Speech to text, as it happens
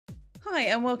Hi,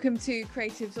 and welcome to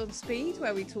Creatives on Speed,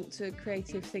 where we talk to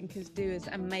creative thinkers, doers,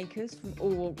 and makers from all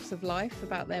walks of life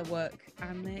about their work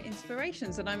and their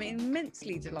inspirations. And I'm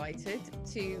immensely delighted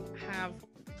to have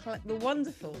the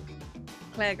wonderful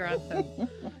Claire Grantham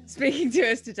speaking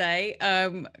to us today.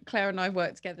 Claire and I have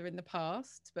worked together in the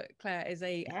past, but Claire is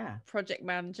a project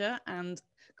manager and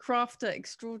crafter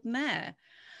extraordinaire.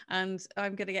 And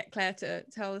I'm going to get Claire to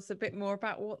tell us a bit more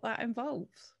about what that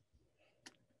involves.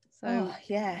 So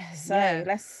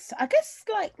let's start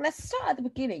at the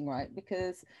beginning, right?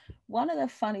 Because one of the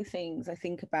funny things I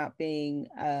think about being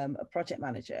a project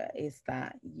manager is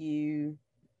that you're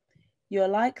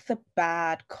like the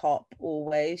bad cop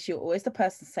always. You're always the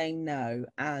person saying no.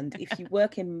 And if you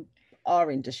work in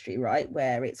our industry, right,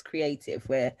 where it's creative,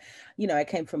 where, you know, I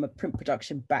came from a print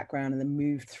production background and then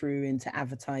moved through into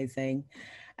advertising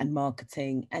and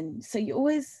marketing, and so you're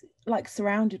always like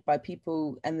surrounded by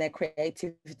people and their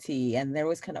creativity, and they're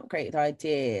always coming up with great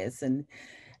ideas, and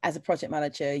as a project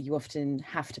manager you often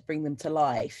have to bring them to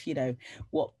life. You know,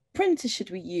 what printer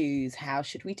should we use, how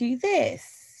should we do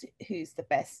this, who's the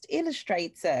best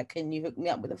illustrator, can you hook me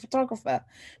up with a photographer?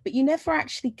 But you never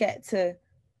actually get to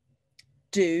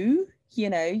do, you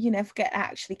never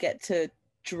actually get to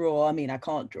draw. I mean, I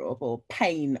can't draw, or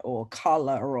paint or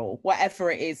color or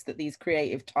whatever it is that these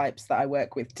creative types that I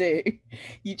work with do.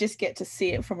 You just get to see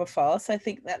it from afar. So I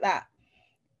think that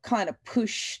kind of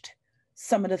pushed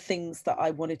some of the things that I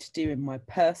wanted to do in my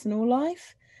personal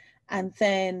life. And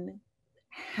then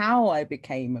how I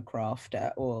became a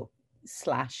crafter or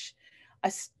slash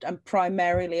I'm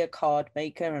primarily a card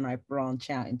maker, and I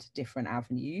branch out into different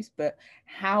avenues, but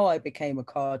how I became a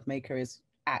card maker is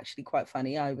actually quite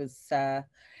funny. I was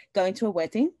going to a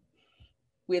wedding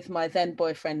with my then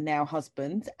boyfriend, now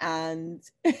husband, and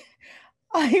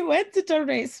I went to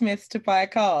WH Smith's to buy a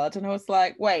card, and I was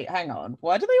like, wait, hang on,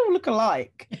 why do they all look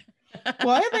alike?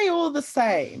 Why are they all the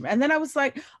same? And then I was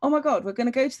like, oh my God, we're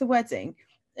going to go to the wedding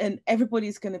and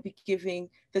everybody's going to be giving,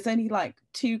 there's only like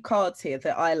 2 cards here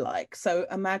that I like. So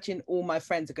imagine all my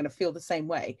friends are going to feel the same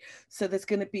way. So there's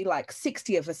going to be like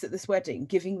 60 of us at this wedding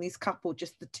giving these couple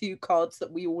just the 2 cards that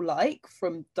we all like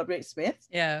from WH Smith.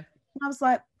 Yeah. And I was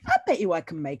like, I bet you I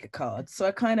can make a card. So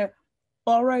I kind of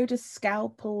borrowed a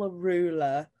scalpel, a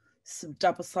ruler, some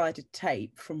double-sided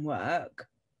tape from work.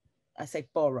 I say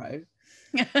borrow.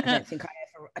 I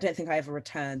don't think I ever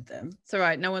returned them. It's all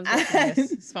right. No one's watching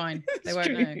this. It's fine. They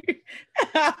won't know.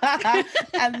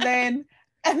 and then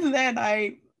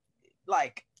I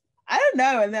don't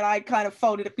know. And then I kind of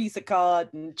folded a piece of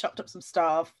card and chopped up some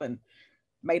stuff and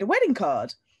made a wedding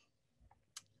card.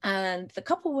 And the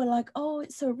couple were like, oh,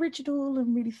 it's so original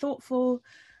and really thoughtful.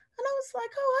 And I was like,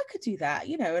 oh, I could do that,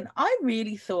 you know. And I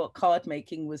really thought card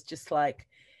making was just like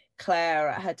Claire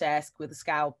at her desk with a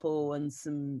scalpel and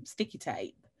some sticky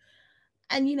tape.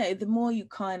 And, you know, the more you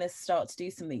kind of start to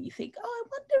do something, you think, oh, I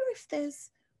wonder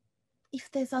if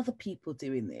there's other people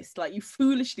doing this. Like, you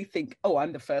foolishly think, oh,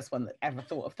 I'm the first one that ever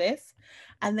thought of this.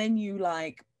 And then you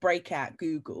like break out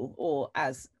Google, or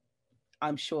as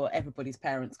I'm sure everybody's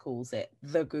parents calls it,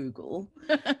 the Google,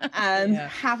 and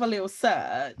have a little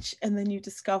search. And then you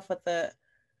discover that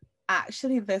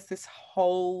actually there's this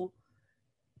whole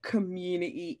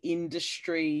community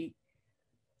industry,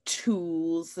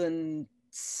 tools and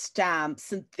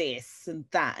stamps and this and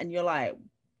that, and you're like,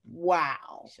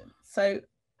 wow. So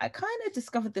I kind of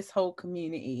discovered this whole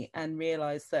community and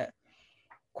realized that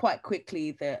quite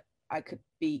quickly that I could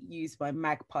be used by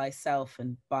Magpie Self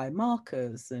and buy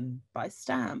markers and buy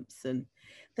stamps, and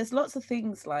there's lots of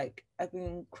things. Like, I've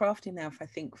been crafting now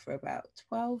for about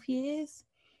 12 years,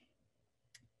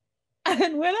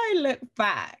 and when I look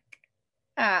back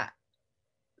at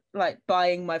like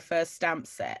buying my first stamp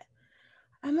set,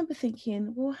 I remember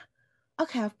thinking, well,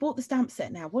 okay, I've bought the stamp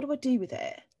set now. What do I do with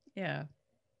it? Yeah.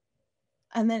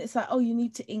 And then it's like, oh, you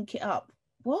need to ink it up.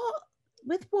 What?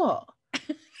 With what?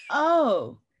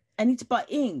 Oh, I need to buy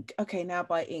ink. Okay, now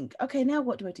buy ink. Okay, now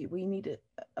what do I do? Well, you need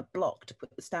a block to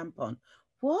put the stamp on.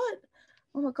 What?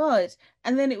 Oh my God.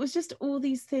 And then it was just all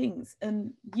these things.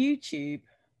 And YouTube,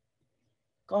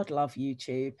 God love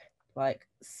YouTube. Like,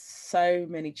 so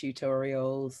many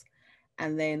tutorials.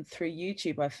 And then through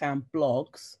YouTube, I found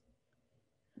blogs,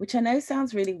 which I know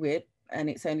sounds really weird, and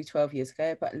it's only 12 years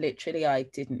ago, but literally I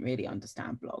didn't really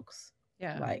understand blogs.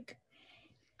 Yeah. Like,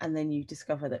 and then you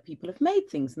discover that people have made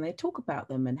things and they talk about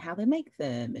them and how they make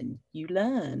them, and you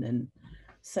learn. And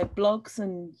so blogs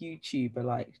and YouTube are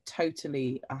like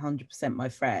totally 100% my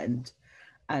friend,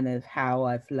 and of how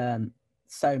I've learned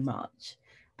so much,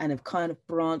 and have kind of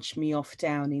branched me off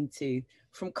down into,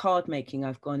 from card making,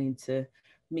 I've gone into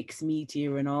mixed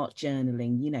media and art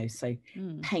journaling, you know, so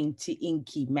painty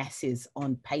inky messes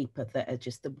on paper that are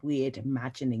just the weird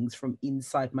imaginings from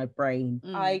inside my brain.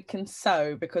 I can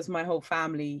sew because my whole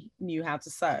family knew how to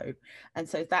sew, and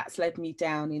so that's led me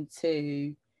down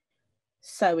into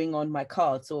sewing on my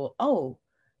cards, or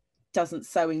doesn't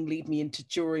sewing lead me into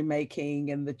jewelry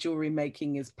making, and the jewelry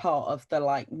making is part of the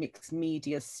like mixed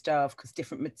media stuff because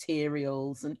different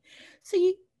materials. And so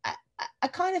I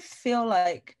kind of feel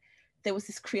like there was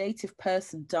this creative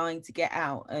person dying to get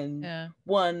out, and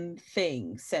one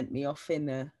thing sent me off in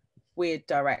a weird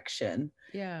direction.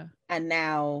 And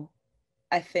now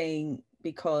I think,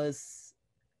 because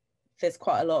there's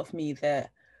quite a lot of me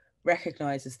that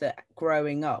recognizes that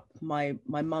growing up, my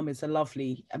mum is a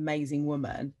lovely, amazing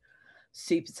woman,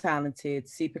 super talented,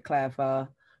 super clever,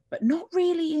 but not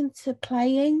really into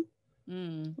playing.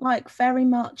 Like, very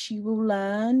much you will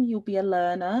learn, you'll be a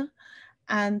learner.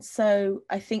 And so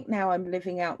I think now I'm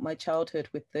living out my childhood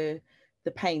with the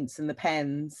paints and the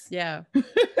pens.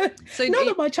 So not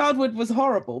that my childhood was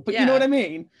horrible, but you know what I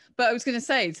mean. But I was going to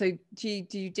say, so do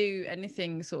you do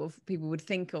anything sort of people would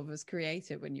think of as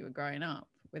creative when you were growing up,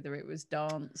 whether it was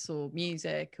dance or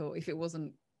music, or if it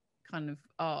wasn't kind of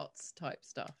arts type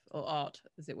stuff, or art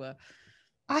as it were?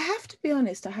 I have to be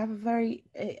honest,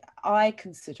 I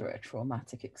consider it a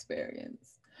traumatic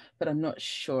experience, but I'm not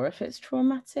sure if it's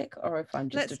traumatic or if I'm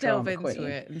just a drama queen. Let's delve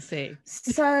into it and see.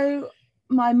 So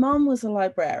my mum was a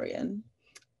librarian,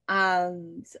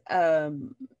 and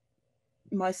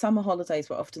my summer holidays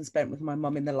were often spent with my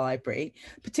mum in the library,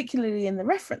 particularly in the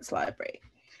reference library.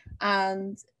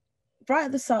 And right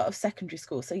at the start of secondary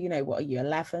school, so, you know, what are you,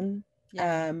 11?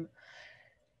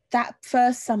 That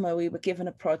first summer we were given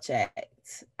a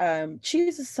project,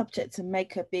 choose a subject and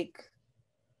make a big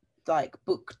like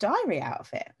book diary out of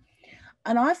it.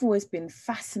 And I've always been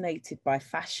fascinated by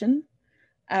fashion,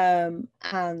 and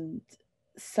my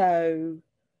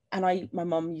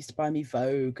mum used to buy me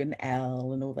Vogue and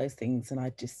Elle and all those things, and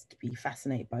I'd just be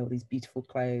fascinated by all these beautiful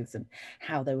clothes and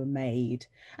how they were made.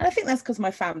 And I think that's because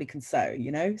my family can sew,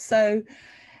 you know. So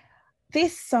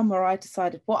this summer I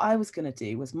decided what I was going to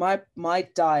do was my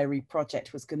diary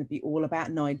project was going to be all about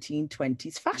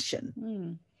 1920s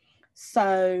fashion.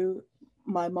 So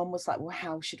my mum was like, well,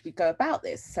 how should we go about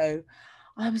this? So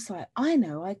I was like, I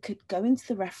know, I could go into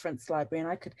the reference library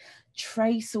and I could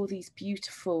trace all these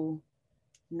beautiful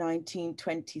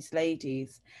 1920s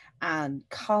ladies and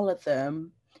colour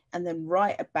them and then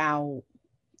write about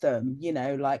them, you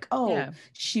know, like,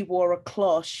 she wore a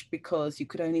cloche because you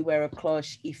could only wear a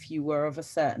cloche if you were of a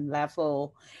certain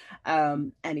level,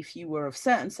 and if you were of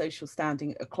certain social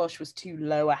standing, a cloche was too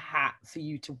low a hat for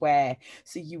you to wear,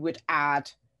 so you would add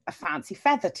a fancy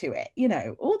feather to it, you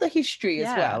know, all the history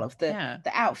as well of the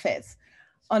outfits.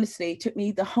 Honestly, it took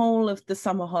me the whole of the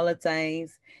summer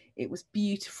holidays. It was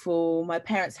beautiful. My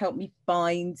parents helped me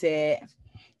bind it,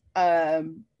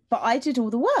 but I did all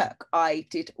the work. I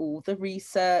did all the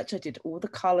research, I did all the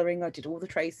colouring, I did all the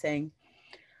tracing.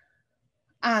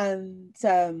 And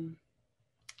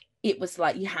it was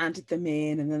like you handed them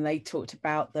in and then they talked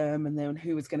about them and then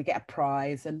who was going to get a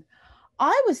prize. And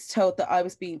I was told that I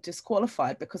was being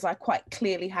disqualified because I quite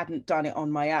clearly hadn't done it on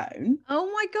my own.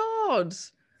 Oh my God.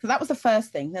 So that was the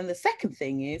first thing. Then the second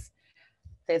thing is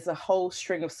there's a whole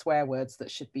string of swear words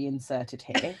that should be inserted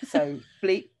here. So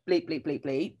bleep, bleep, bleep, bleep,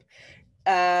 bleep.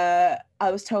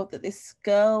 I was told that this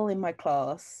girl in my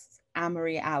class,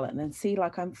 Amory Allen, and see,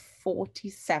 like, I'm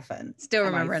 47. Still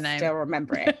remember her name. Still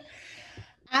remember it.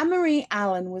 Amory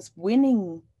Allen was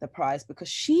winning the prize because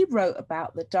she wrote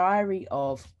about the diary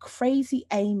of Crazy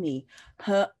Amy,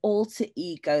 her alter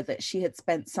ego that she had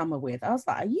spent summer with. I was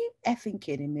like, are you effing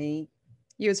kidding me?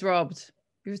 You was robbed.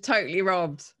 You was totally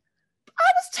robbed.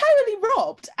 I was totally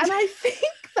robbed. And I think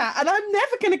that, and I'm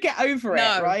never going to get over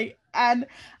it, right? And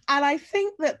I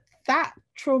think that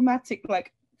traumatic,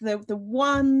 like the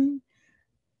one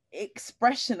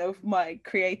expression of my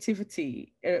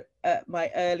creativity at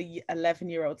my early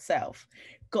 11-year-old self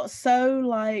got so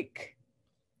like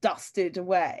dusted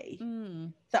away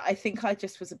that I think I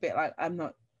just was a bit like,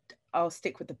 I'll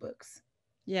stick with the books.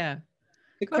 Yeah.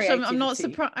 Gosh, I'm not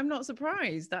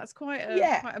surprised. That's quite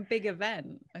a big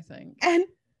event, I think.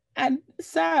 And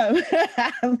so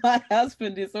my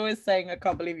husband is always saying, I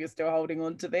can't believe you're still holding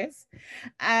on to this.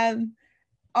 And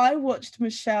I watched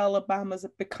Michelle Obama's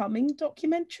Becoming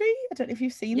documentary. I don't know if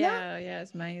you've seen that. Yeah,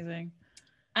 it's amazing.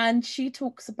 And she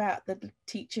talks about the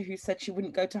teacher who said she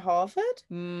wouldn't go to Harvard.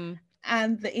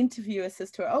 And the interviewer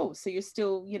says to her, oh, so you're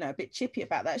still, you know, a bit chippy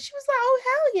about that. She was like, oh,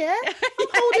 hell yeah, I'm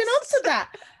holding on to that.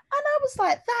 And I was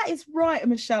like, that is right,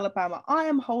 Michelle Obama. I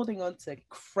am holding on to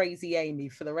Crazy Amy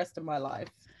for the rest of my life.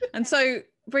 And so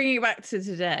bringing it back to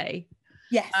today.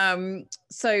 Yes.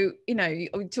 So, you know,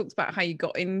 we talked about how you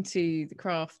got into the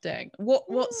crafting.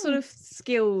 What sort of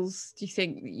skills do you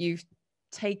think that you've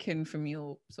taken from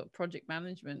your sort of project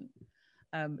management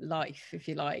life, if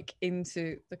you like,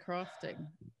 into the crafting?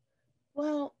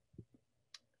 Well,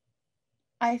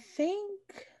 I think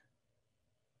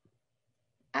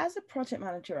as a project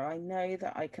manager, I know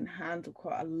that I can handle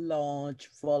quite a large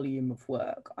volume of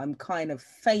work. I'm kind of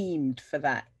famed for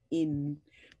that in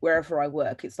wherever I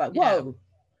work. It's like, whoa,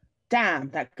 damn,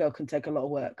 that girl can take a lot of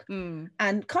work.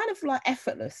 And kind of like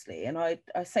effortlessly. And I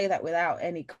say that without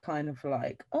any kind of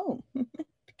like, oh,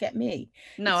 get me.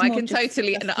 No, I can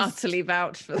totally and utterly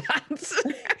vouch for that.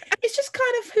 It's just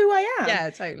kind of who I am. Yeah,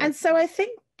 totally. And so I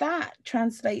think that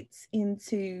translates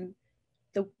into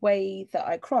the way that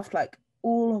I craft. Like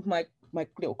all of my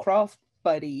little craft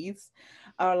buddies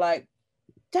are like,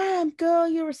 damn girl,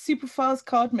 you're a super fast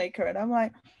card maker. And I'm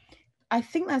like, I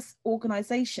think that's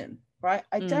organization, right?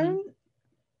 I don't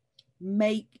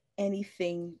make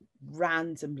anything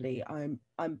randomly.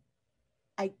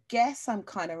 I guess I'm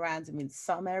kind of random in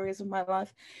some areas of my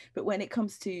life, but when it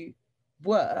comes to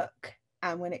work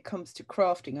and when it comes to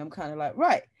crafting, I'm kind of like,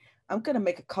 right, I'm going to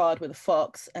make a card with a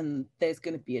fox and there's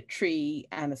going to be a tree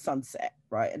and a sunset,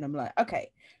 right? And I'm like,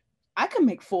 okay, I can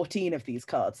make 14 of these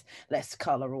cards. Let's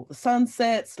color all the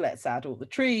sunsets. Let's add all the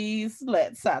trees.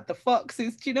 Let's add the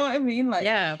foxes. Do you know what I mean? Like,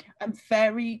 yeah, I'm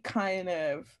very kind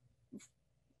of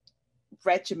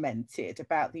regimented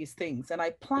about these things and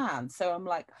I plan. So I'm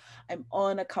like, I'm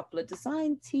on a couple of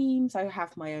design teams. I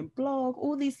have my own blog,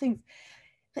 all these things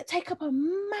that take up a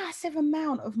massive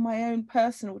amount of my own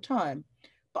personal time.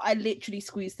 But I literally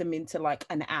squeeze them into like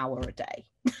an hour a day,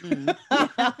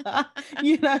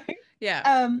 you know?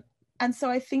 Yeah. And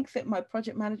so I think that my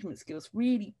project management skills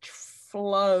really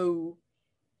flow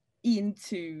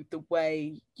into the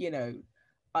way, you know,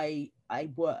 I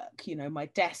work. You know, my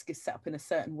desk is set up in a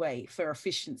certain way for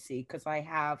efficiency because I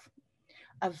have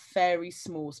a very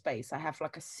small space. I have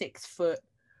like a 6 foot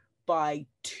by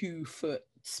 2 foot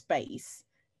space.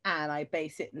 And I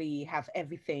basically have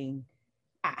everything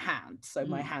at hand. So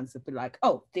my hands would be like,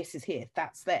 oh, this is here,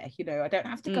 that's there. You know, I don't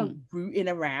have to go rooting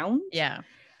around. Yeah.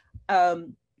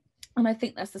 And I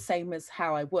think that's the same as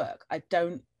how I work.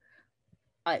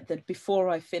 Before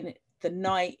I finish the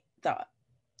night that,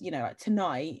 you know, like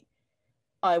tonight,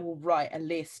 I will write a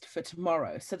list for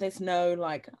tomorrow. So there's no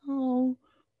like, oh,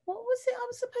 what was it I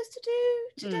was supposed to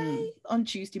do today on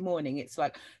Tuesday morning? It's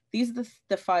like, these are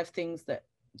the 5 things that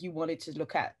you wanted to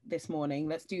look at this morning.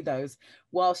 Let's do those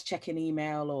whilst checking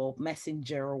email or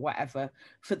messenger or whatever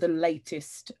for the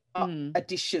latest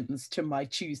additions to my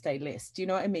Tuesday list. Do you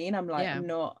know what I mean? I'm like, I'm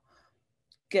not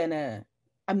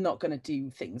gonna do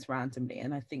things randomly.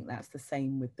 And I think that's the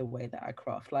same with the way that I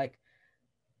craft. Like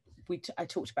I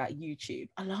talked about YouTube.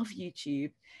 I love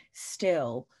YouTube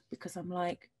still because I'm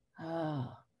like,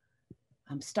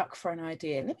 I'm stuck for an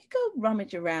idea. Let me go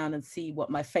rummage around and see what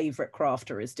my favorite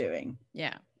crafter is doing.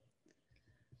 Yeah.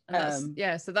 And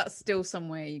that's, so that's still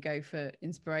somewhere you go for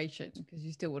inspiration because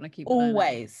you still want to keep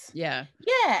always learning.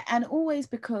 And always,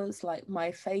 because like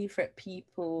my favorite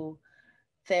people,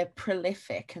 they're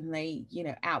prolific and they, you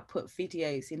know, output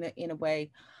videos in a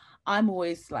way. I'm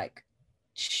always like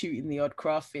shooting the odd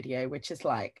craft video which is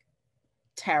like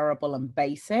terrible and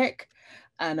basic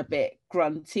and a bit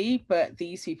grunty, but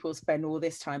these people spend all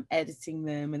this time editing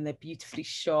them and they're beautifully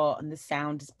shot and the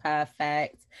sound is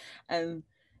perfect. And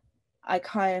I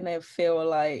kind of feel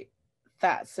like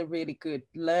that's a really good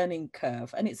learning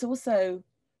curve. And it's also,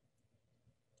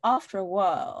 after a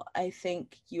while, I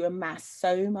think you amass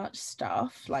so much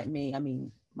stuff. Like me, I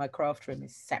mean, my craft room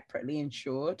is separately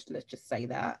insured, let's just say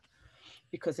that,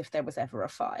 because if there was ever a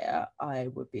fire, I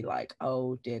would be like,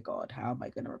 oh dear God, how am I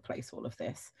going to replace all of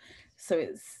this? So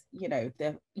it's, you know,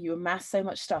 you amass so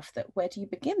much stuff that where do you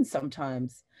begin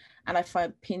sometimes? And I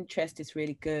find Pinterest is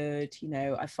really good. You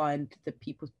know, I find the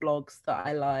people's blogs that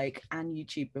I like and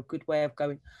YouTube a good way of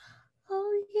going,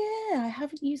 oh yeah, I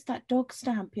haven't used that dog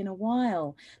stamp in a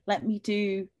while. Let me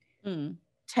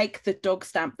take the dog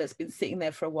stamp that's been sitting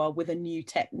there for a while with a new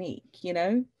technique, you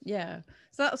know? Yeah.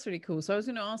 So that's really cool. So I was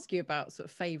going to ask you about sort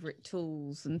of favorite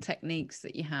tools and techniques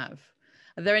that you have.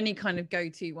 Are there any kind of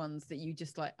go-to ones that you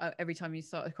just like every time you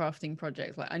start a crafting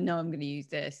project, like, I know I'm going to use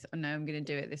this, I know I'm going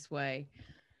to do it this way?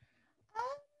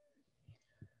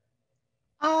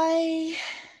 I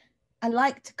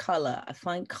like to color. I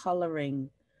find coloring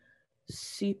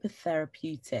super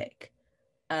therapeutic.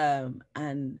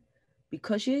 And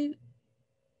because you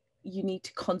need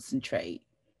to concentrate,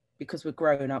 because we're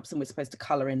grown-ups and we're supposed to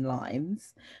color in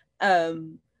lines,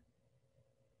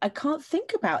 I can't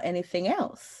think about anything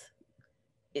else.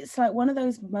 it's like one of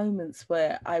those moments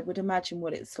where I would imagine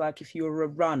what it's like if you were a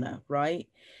runner, right?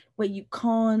 Where you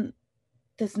can't,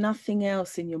 there's nothing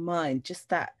else in your mind, just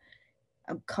that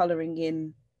I'm colouring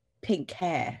in pink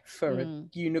hair for a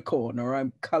unicorn, or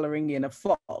I'm colouring in a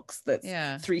fox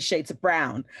that's 3 shades of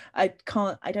brown. I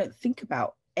don't think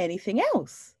about anything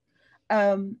else.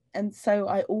 And so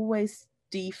I always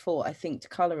default, I think, to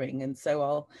colouring. And so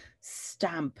I'll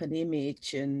stamp an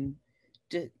image and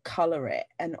colour it.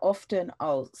 And often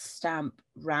I'll stamp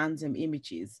random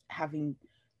images having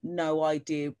no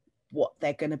idea what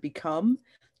they're going to become,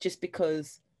 just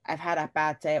because I've had a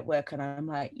bad day at work and I'm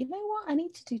like, you know what, I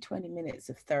need to do 20 minutes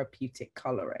of therapeutic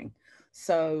colouring.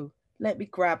 So let me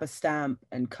grab a stamp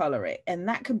and colour it. And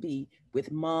that can be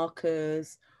with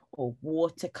markers or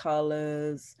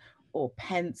watercolours or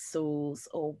pencils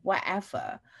or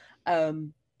whatever,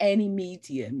 any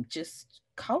medium, just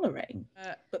colouring.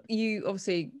 But you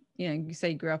obviously, you say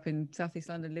you grew up in Southeast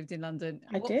London, lived in London.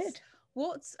 I did.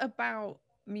 What's about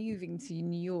moving to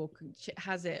New York?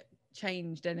 Has it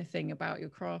changed anything about your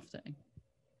crafting?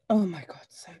 Oh my God,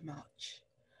 so much.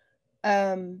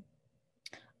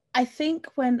 I think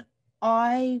when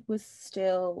I was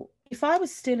still, if I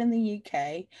was still in the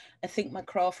UK, I think my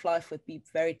craft life would be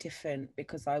very different,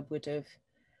 because I would have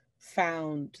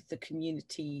found the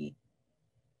community,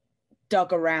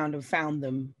 dug around and found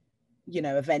them,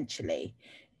 eventually.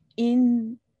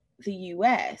 In the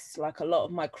US, like, a lot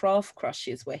of my craft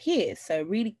crushes were here. So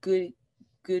really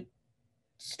good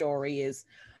story is,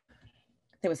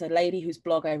 there was a lady whose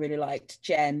blog I really liked,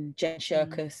 Jen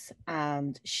Shirkus,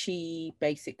 and she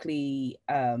basically,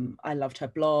 I loved her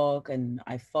blog and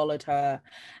I followed her.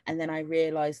 And then I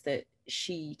realized that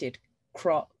she did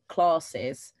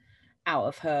classes out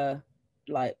of her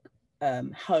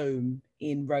home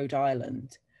in Rhode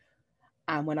Island.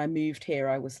 And when I moved here,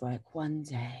 I was like, one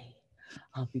day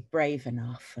I'll be brave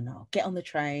enough and I'll get on the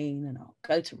train and I'll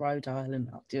go to Rhode Island and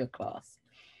I'll do a class.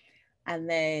 And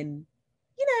then,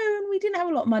 and we didn't have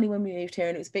a lot of money when we moved here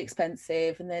and it was a bit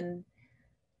expensive. And then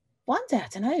one day, I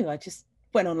don't know, I just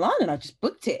went online and I just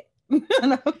booked it.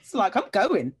 And I was like, I'm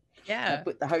going. Yeah. I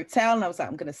booked the hotel and I was like,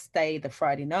 I'm going to stay the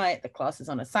Friday night. The class is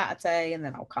on a Saturday and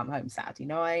then I'll come home Saturday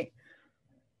night.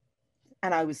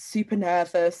 And I was super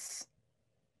nervous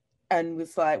and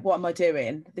was like, what am I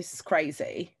doing? This is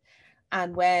crazy.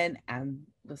 And went and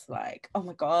was like, oh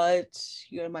my God,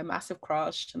 you're my massive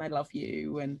crush and I love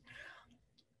you. And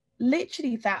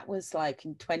literally that was like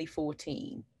in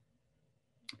 2014.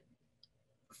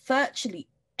 Virtually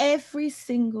every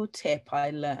single tip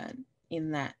I learned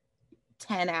in that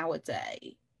 10-hour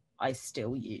day, I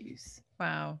still use.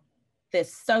 Wow.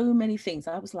 There's so many things.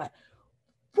 I was like,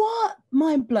 what?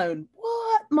 Mind blown.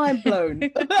 What? Mind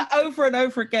blown. Over and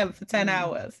over again for 10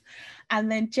 hours. And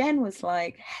then Jen was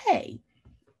like, hey,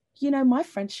 my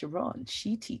friend Sharon,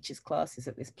 she teaches classes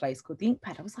at this place called the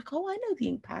Inkpad. I was like, oh, I know the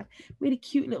Inkpad. Really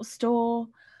cute little store.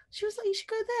 She was like, you should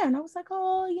go there. And I was like,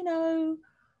 oh,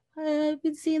 I've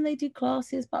been seeing they do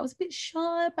classes, but I was a bit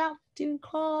shy about doing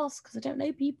class because I don't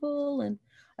know people. And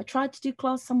I tried to do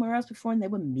class somewhere else before and they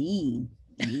were mean.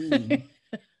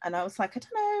 And I was like, I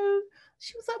don't know.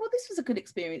 She was like, well, this was a good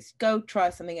experience. Go try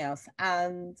something else.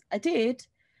 And I did.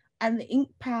 And the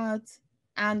Inkpad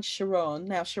and Sharon.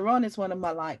 Now, Sharon is one of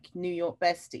my New York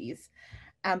besties.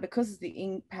 And because of the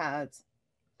Inkpad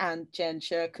and Jen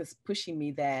Shirkus pushing me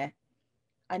there,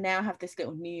 I now have this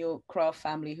little New York craft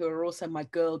family who are also my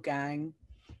girl gang.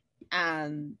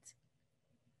 And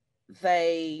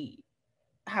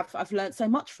I've learned so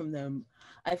much from them.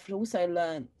 I've also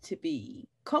learned to be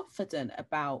confident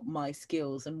about my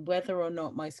skills and whether or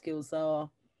not my skills are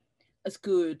as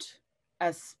good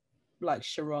as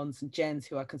Sharon's and Jen's,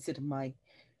 who I consider my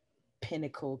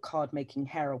pinnacle card making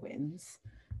heroines,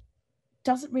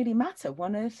 doesn't really matter.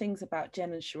 One of the things about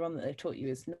Jen and Sharon that they've taught you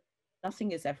is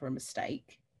nothing is ever a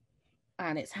mistake,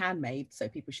 and it's handmade, so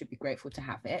people should be grateful to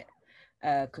have it,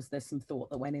 because there's some thought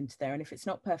that went into there. And if it's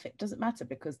not perfect, it doesn't matter,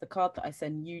 because the card that I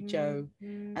send you, Joe,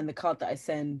 and the card that I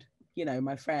send,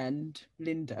 my friend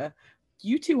Linda,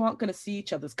 you two aren't going to see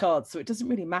each other's cards, so it doesn't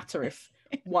really matter if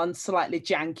one's slightly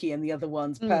janky and the other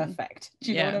one's perfect.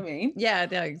 Do you know what I mean? Yeah,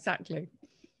 exactly.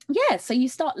 Yeah, so you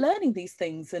start learning these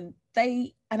things, and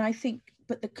I think,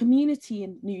 but the community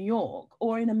in New York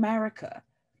or in America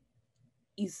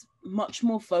is much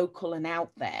more vocal and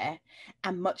out there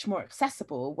and much more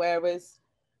accessible, whereas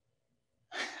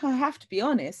I have to be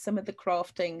honest, some of the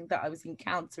crafting that I was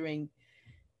encountering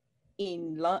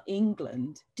in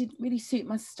England didn't really suit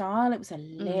my style. It was a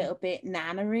little bit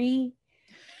nannery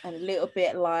and a little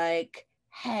bit like,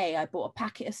 hey, I bought a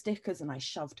packet of stickers and I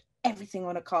shoved everything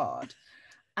on a card.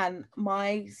 And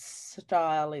my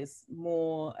style is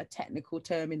more a technical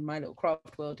term in my little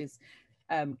craft world is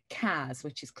CAS,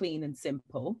 which is clean and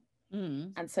simple.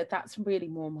 And so that's really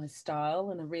more my style.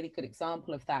 And a really good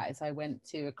example of that is I went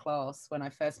to a class when I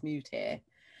first moved here.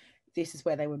 This is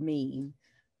where they were mean.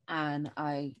 And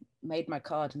I made my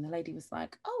card and the lady was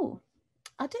like, "Oh,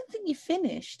 I don't think you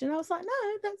finished." And I was like,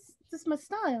 "No, that's my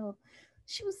style."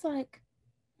 She was like,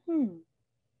 "You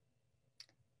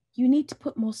need to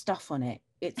put more stuff on it.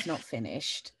 It's not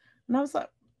finished." And I was like,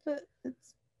 "But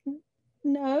it's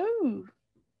no."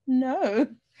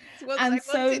 It's what I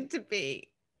want it to be.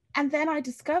 And then I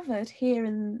discovered here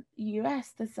in the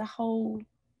US, there's a whole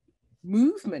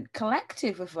movement,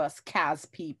 collective of us CAS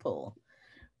people,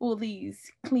 all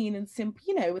these clean and simple,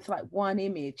 you know, with like one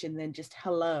image and then just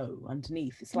hello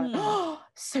underneath. It's like, oh,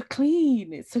 so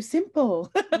clean, it's so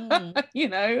simple, you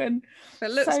know. And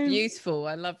it looks beautiful.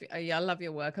 I love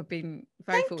your work. I've been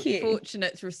very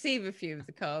fortunate to receive a few of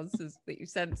the cards that you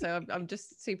sent, so I'm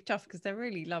just super chuffed because they're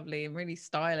really lovely and really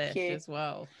stylish as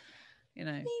well, you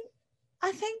know.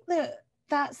 I think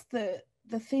that's the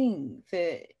thing,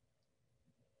 that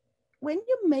when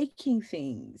you're making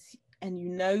things and you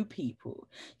know people,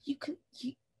 you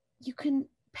can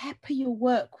pepper your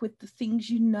work with the things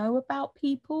you know about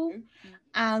people.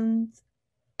 And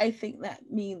I think that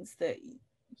means that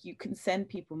you can send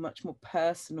people much more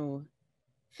personal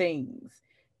things,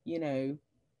 you know.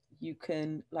 You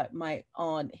can, like my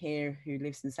aunt here who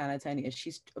lives in San Antonio,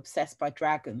 she's obsessed by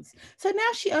dragons, so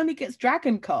now she only gets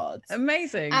dragon cards.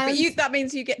 Amazing. And but that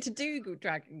means you get to do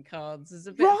dragon cards as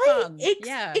a bit of fun.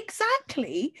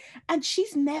 Exactly. And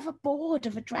she's never bored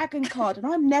of a dragon card, and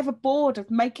I'm never bored of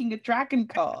making a dragon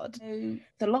card. So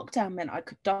the lockdown meant I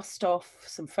could dust off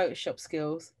some Photoshop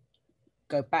skills,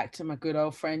 go back to my good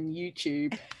old friend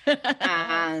YouTube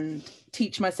and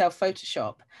teach myself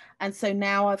Photoshop. And so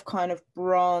now I've kind of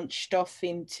branched off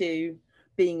into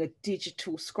being a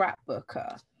digital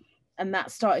scrapbooker. And that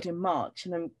started in March.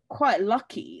 And I'm quite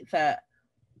lucky that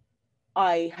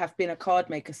I have been a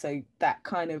card maker. So that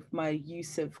kind of my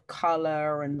use of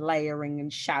color and layering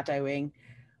and shadowing,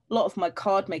 a lot of my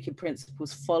card making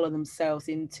principles follow themselves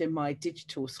into my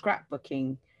digital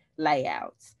scrapbooking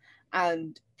layouts.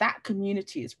 And that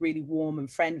community is really warm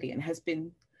and friendly and has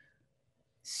been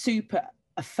super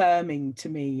affirming to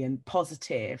me and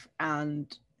positive,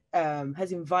 and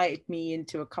has invited me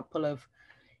into a couple of,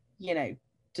 you know,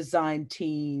 design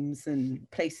teams and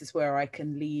places where I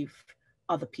can leave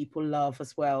other people love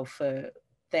as well for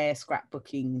their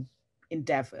scrapbooking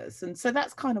endeavors. And so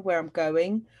that's kind of where I'm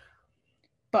going.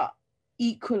 But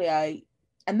equally,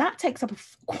 and that takes up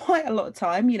quite a lot of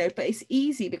time, you know, but it's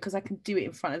easy because I can do it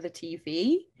in front of the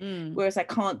TV, whereas I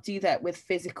can't do that with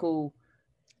physical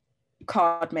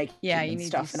card making. Yeah, you need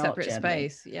stuff and separate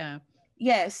space. Yeah.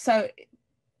 So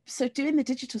doing the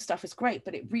digital stuff is great,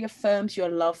 but it reaffirms your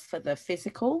love for the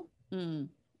physical,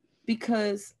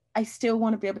 because I still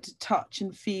want to be able to touch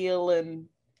and feel and,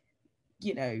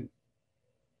 you know,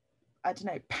 I don't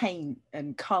know, paint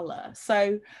and color.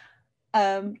 So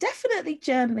definitely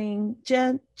journeying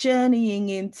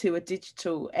into a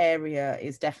digital area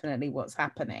is definitely what's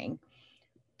happening.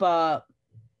 But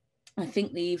I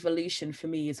think the evolution for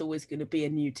me is always going to be a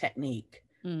new technique.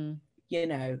 You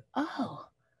know, oh,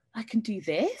 I can do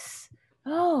this.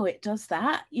 Oh, it does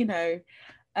that, you know,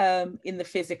 in the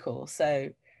physical. So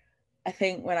I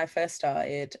think when I first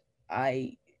started,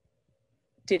 I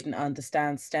didn't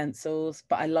understand stencils,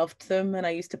 but I loved them and I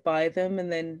used to buy them and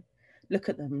then look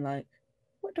at them like,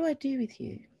 what do I do with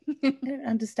you? I don't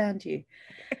understand you.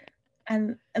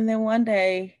 And then one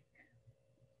day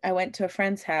I went to a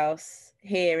friend's house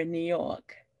here in New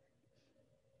York,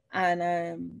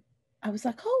 and I was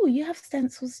like, oh, you have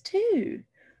stencils too?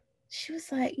 She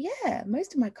was like, yeah,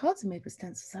 most of my cards are made with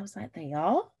stencils. I was like, they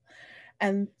are?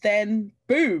 And then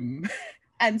boom.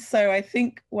 And so I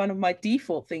think one of my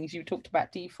default things, you talked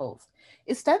about defaults,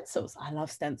 is stencils. I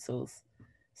love stencils,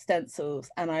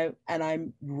 and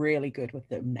I'm really good with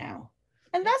them now.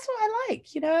 And that's what I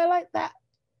like, you know. I like that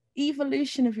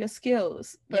evolution of your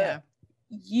skills, but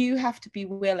you have to be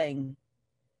willing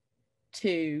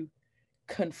to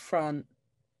confront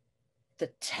the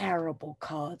terrible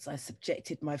cards I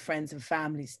subjected my friends and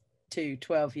families to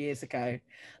 12 years ago.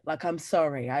 Like, I'm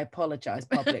sorry, I apologize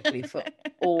publicly for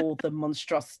all the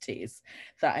monstrosities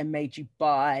that I made you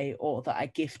buy or that I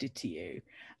gifted to you.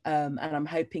 And I'm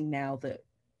hoping now that,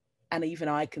 and even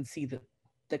I can see that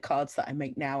the cards that I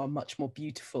make now are much more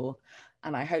beautiful.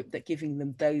 And I hope that giving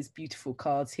them those beautiful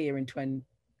cards here in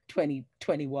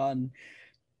 2021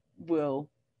 will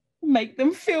make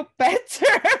them feel better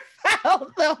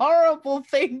about the horrible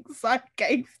things I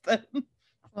gave them.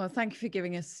 Well, thank you for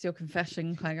giving us your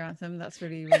confession, Claire Grantham. That's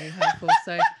really, really helpful.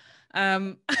 So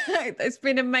it's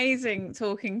been amazing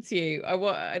talking to you.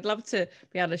 I'd love to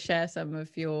be able to share some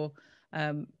of your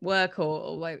work,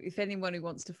 or if anyone who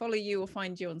wants to follow you or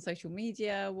find you on social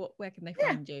media, where can they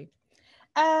find you?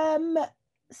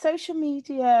 Social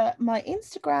media, my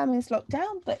Instagram is locked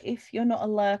down, but if you're not a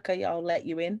lurker, I'll let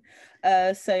you in.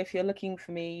 So if you're looking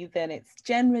for me, then it's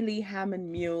generally Ham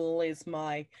and Mule is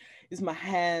my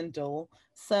handle.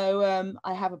 So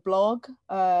I have a blog.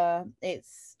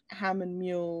 It's Ham and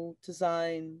Mule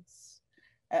Designs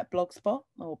at Blogspot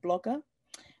or Blogger,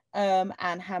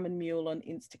 and Ham and Mule on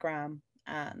Instagram.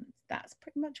 And that's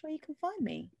pretty much where you can find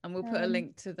me. And we'll put a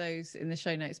link to those in the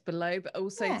show notes below, but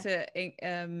also to the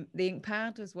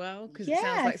Inkpad as well, because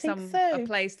it sounds like a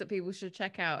place that people should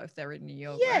check out if they're in New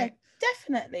York. Yeah, right?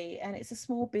 Definitely. And it's a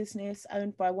small business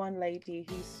owned by one lady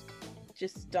who's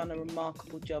just done a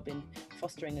remarkable job in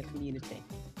fostering a community.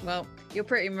 Well, you're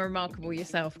pretty remarkable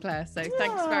yourself, Claire. So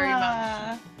thanks very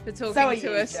much for talking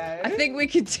to us. Joe. I think we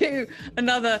could do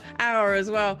another hour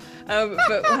as well, but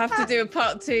we'll have to do a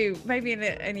part 2 maybe in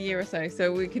a year or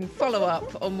so we can follow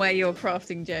up on where your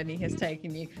crafting journey has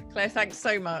taken you. Claire, thanks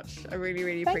so much. I really,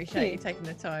 really appreciate you taking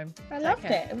the time. I loved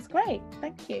it. It was great.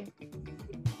 Thank you.